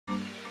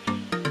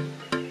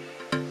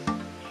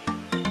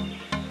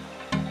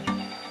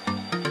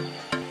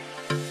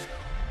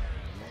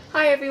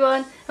Hi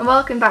everyone and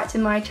welcome back to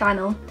my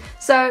channel.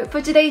 So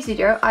for today's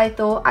video I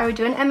thought I would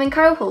do an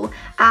M&Co haul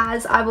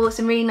as I bought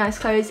some really nice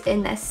clothes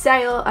in their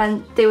sale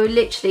and they were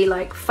literally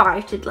like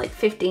 £5 to like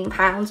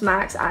 £15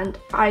 max and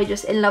I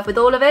just in love with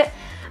all of it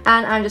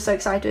and I'm just so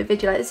excited to do a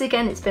video like this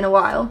again. It's been a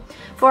while.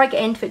 Before I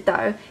get into it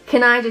though,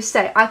 can I just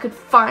say I could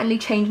finally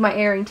change my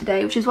earring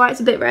today, which is why it's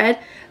a bit red,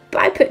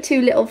 but I put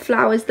two little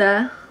flowers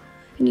there.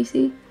 Can you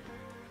see?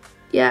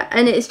 Yeah,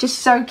 and it's just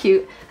so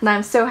cute and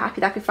I'm so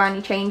happy that I could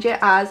finally change it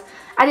as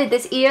I did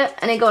this ear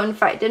and it got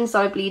infected and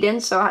started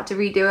bleeding, so I had to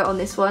redo it on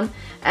this one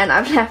and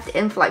I've left it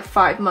in for like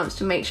 5 months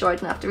to make sure I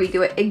didn't have to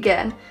redo it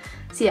again.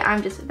 So yeah,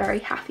 I'm just very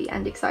happy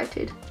and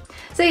excited.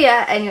 So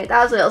yeah, anyway,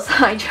 that was a little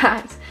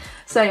sidetracked.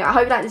 So anyway, I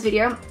hope you like this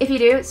video. If you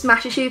do,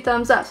 smash a huge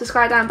thumbs up,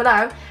 subscribe down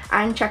below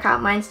and check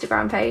out my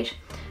Instagram page.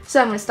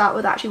 So I'm going to start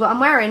with actually what I'm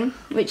wearing,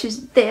 which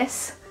is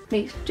this. Let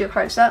me do a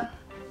close up.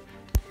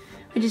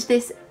 Which is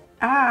this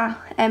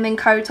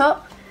M&Co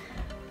top.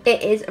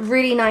 It is a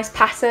really nice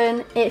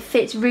pattern. It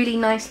fits really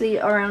nicely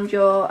around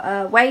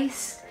your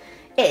waist.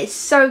 It is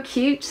so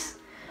cute.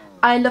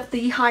 I love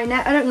the high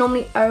neck. I don't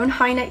normally own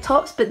high neck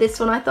tops, but this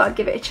one I thought I'd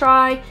give it a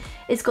try.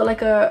 It's got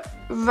like a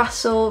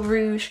Russell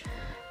Rouge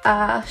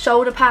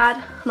shoulder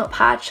pad, not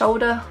pad,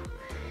 shoulder.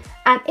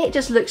 And it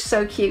just looks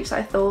so cute, so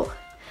I thought.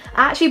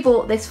 I actually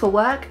bought this for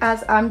work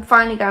as I'm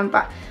finally going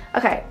back.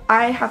 Okay,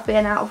 I have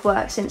been out of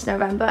work since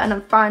November and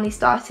I'm finally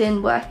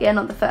starting work again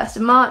on the 1st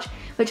of March,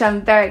 which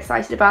I'm very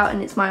excited about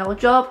and it's my old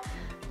job.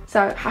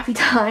 So happy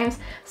times.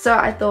 So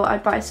I thought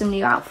I'd buy some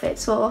new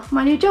outfits for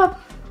my new job.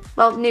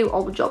 Well, new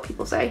old job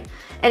people say.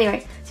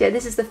 Anyway, so yeah,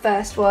 this is the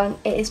first one.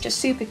 It is just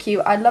super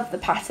cute. I love the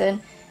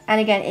pattern. And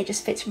again, it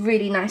just fits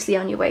really nicely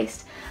on your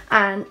waist.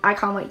 And I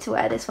can't wait to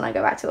wear this when I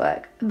go back to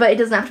work. But it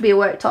doesn't have to be a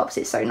work top,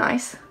 so it's so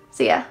nice.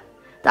 So yeah,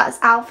 that's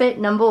outfit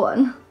number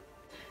 1.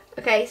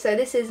 Okay, so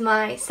this is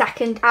my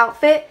second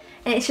outfit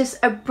and it's just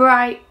a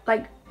bright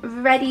like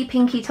reddy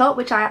pinky top,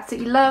 which I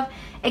absolutely love.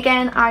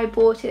 Again, I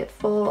bought it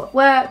for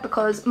work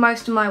because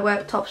most of my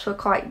work tops were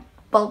quite,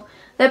 well,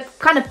 they're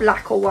kind of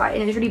black or white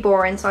and it was really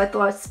boring, so I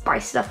thought I'd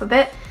spice it up a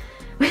bit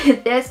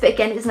with this. But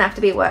again, it doesn't have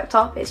to be a work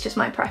top, it's just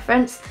my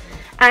preference.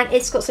 And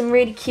it's got some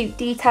really cute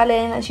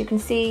detailing, as you can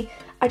see.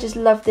 I just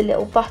love the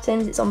little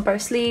buttons. It's on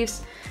both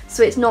sleeves,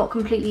 so it's not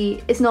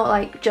completely, it's not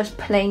like just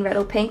plain red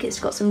or pink, it's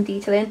got some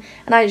detailing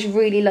and I just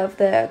really love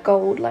the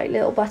gold like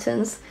little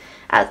buttons.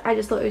 I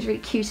just thought it was really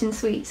cute and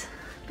sweet.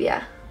 But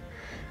yeah,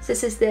 so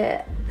this is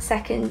the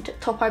second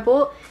top I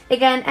bought.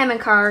 Again,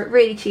 M&Co,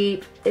 really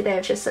cheap. They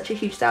have just such a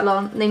huge sale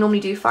on and they normally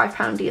do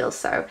 £5 deals,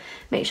 so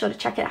make sure to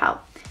check it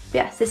out. But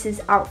yes, this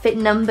is outfit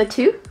number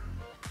 2.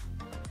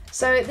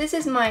 So this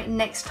is my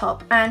next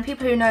top and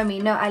people who know me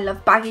know I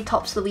love baggy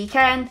tops for the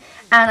weekend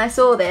and I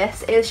saw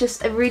this. It was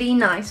just a really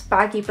nice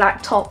baggy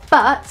black top,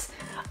 but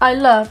I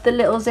love the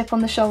little zip on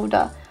the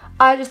shoulder.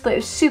 I just thought it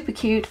was super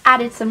cute,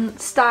 added some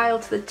style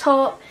to the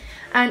top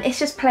and it's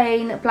just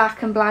plain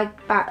black and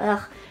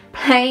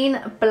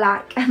plain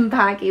black and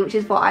baggy, which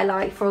is what I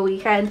like for a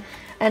weekend.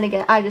 And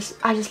again, I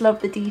just love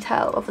the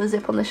detail of the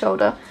zip on the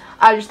shoulder.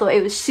 I just thought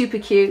it was super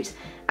cute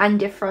and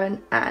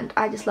different and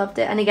I just loved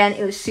it, and again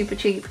it was super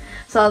cheap,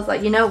 so I was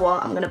like, you know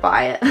what, I'm gonna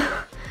buy it.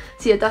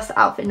 So yeah, that's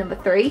outfit number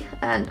 3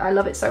 and I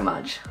love it so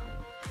much.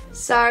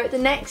 So the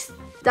next,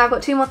 I've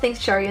got 2 more things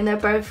to show you and they're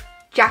both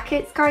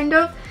jackets kind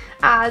of,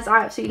 as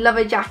I absolutely love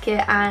a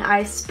jacket and I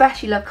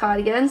especially love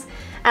cardigans.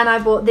 And I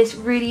bought this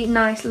really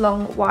nice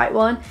long white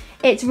one.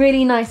 It's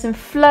really nice and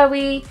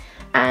flowy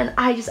and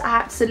I just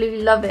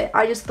absolutely love it.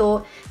 I just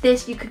thought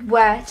this you could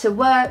wear to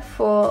work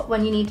for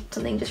when you need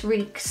something just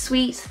really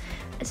sweet.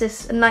 It's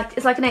just like,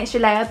 it's like an extra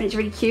layer, but it's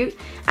really cute.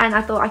 And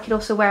I thought I could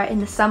also wear it in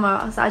the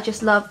summer. So I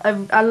just love,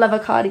 I love a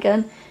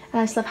cardigan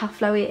and I just love how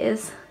flowy it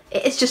is.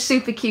 It's just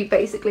super cute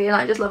basically and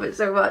I just love it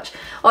so much.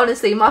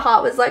 Honestly, my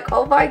heart was like,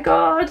 oh my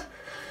god.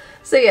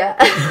 So yeah,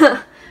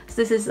 so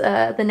this is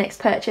the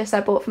next purchase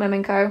I bought from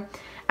M&Co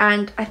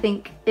and I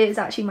think it is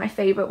actually my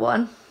favourite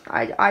one.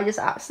 I just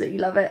absolutely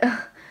love it.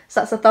 So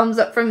that's a thumbs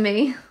up from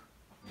me.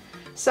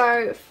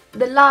 So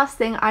the last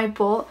thing I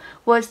bought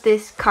was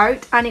this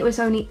coat and it was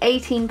only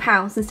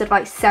 £18 instead of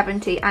like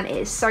 70 and it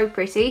is so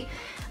pretty.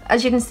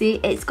 As you can see,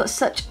 it's got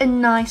such a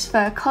nice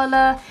fur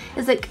collar.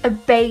 It's like a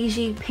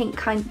beigey pink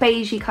kind,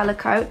 beigey colour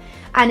coat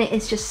and it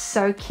is just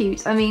so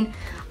cute. I mean,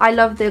 I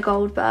love the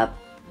gold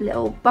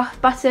little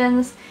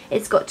buttons.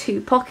 It's got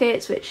 2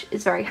 pockets, which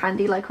is very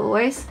handy like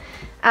always,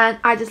 and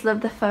I just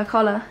love the fur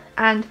collar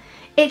and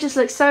it just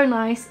looks so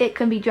nice. It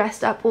can be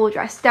dressed up or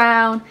dressed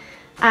down.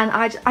 And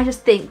I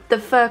just think the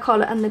fur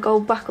collar and the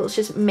gold buckles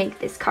just make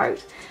this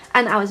coat.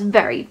 And I was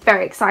very,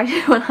 very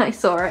excited when I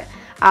saw it,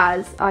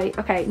 as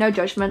okay, no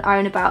judgment, I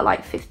own about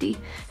like 50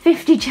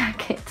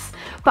 jackets.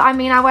 But I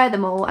mean, I wear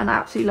them all and I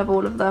absolutely love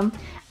all of them.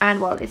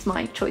 And well, it's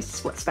my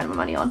choice what to spend my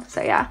money on,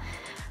 so yeah.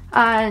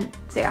 And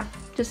so yeah,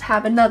 just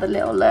have another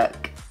little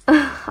look.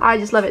 I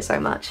just love it so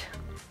much.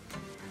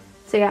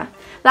 So yeah,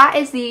 that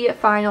is the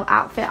final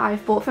outfit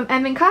I've bought from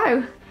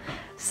M&Co.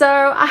 So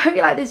I hope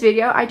you like this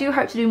video. I do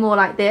hope to do more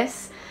like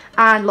this.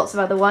 and lots of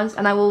other ones,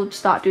 and I will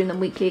start doing them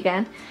weekly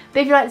again.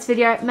 But if you like this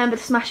video, remember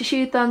to smash a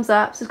huge thumbs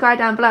up, subscribe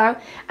down below,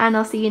 and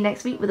I'll see you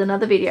next week with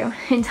another video.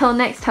 Until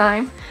next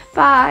time,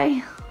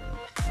 bye!